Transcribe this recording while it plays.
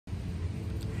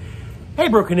Hey,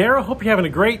 Broken Arrow. Hope you're having a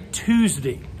great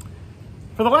Tuesday.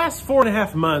 For the last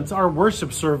 4.5 months, our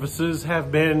worship services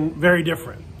have been very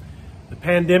different. The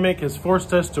pandemic has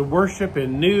forced us to worship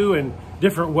in new and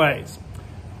different ways.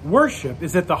 Worship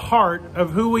is at the heart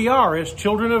of who we are as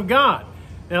children of God.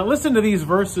 Now listen to these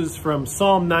verses from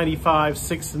Psalm 95,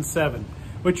 6 and 7,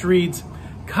 which reads,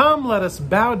 "Come, let us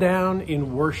bow down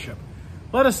in worship.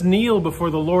 Let us kneel before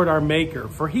the Lord our Maker,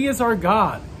 for he is our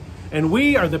God, and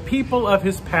we are the people of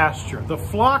his pasture, the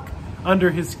flock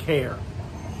under his care."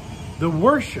 The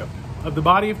worship of the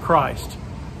body of Christ,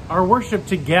 our worship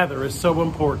together, is so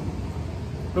important.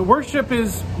 But worship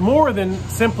is more than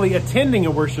simply attending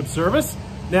a worship service.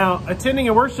 Now, attending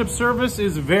a worship service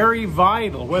is very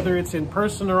vital, whether it's in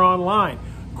person or online.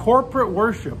 Corporate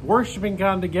worship, worshiping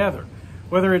God together,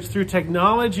 whether it's through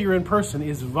technology or in person,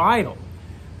 is vital.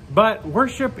 But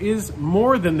worship is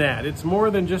more than that. It's more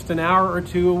than just an hour or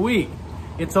two a week.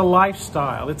 It's a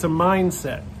lifestyle. It's a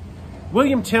mindset.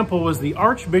 William Temple was the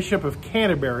Archbishop of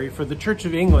Canterbury for the Church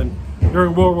of England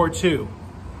during World War II.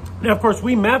 Now, of course,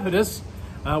 we Methodists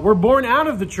were born out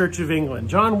of the Church of England.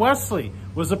 John Wesley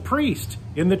was a priest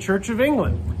in the Church of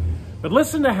England. But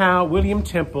listen to how William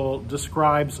Temple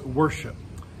describes worship.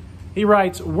 He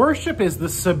writes, "Worship is the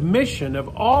submission of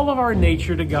all of our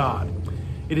nature to God.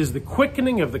 It is the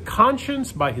quickening of the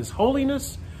conscience by his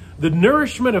holiness, the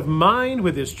nourishment of mind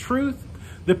with his truth,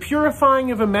 the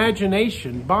purifying of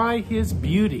imagination by his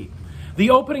beauty, the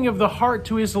opening of the heart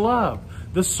to his love,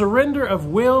 the surrender of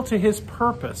will to his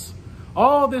purpose,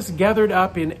 all this gathered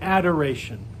up in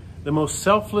adoration, the most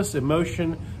selfless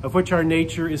emotion of which our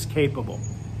nature is capable."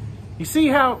 You see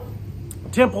how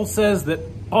Temple says that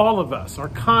all of us, our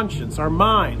conscience, our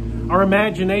mind, our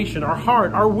imagination, our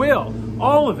heart, our will,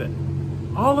 all of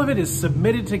it is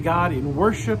submitted to God in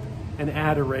worship and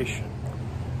adoration.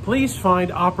 Please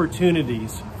find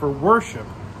opportunities for worship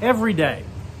every day,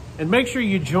 and make sure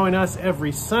you join us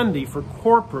every Sunday for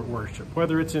corporate worship,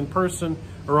 whether it's in person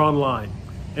or online.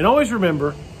 And always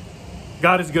remember,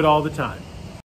 God is good all the time.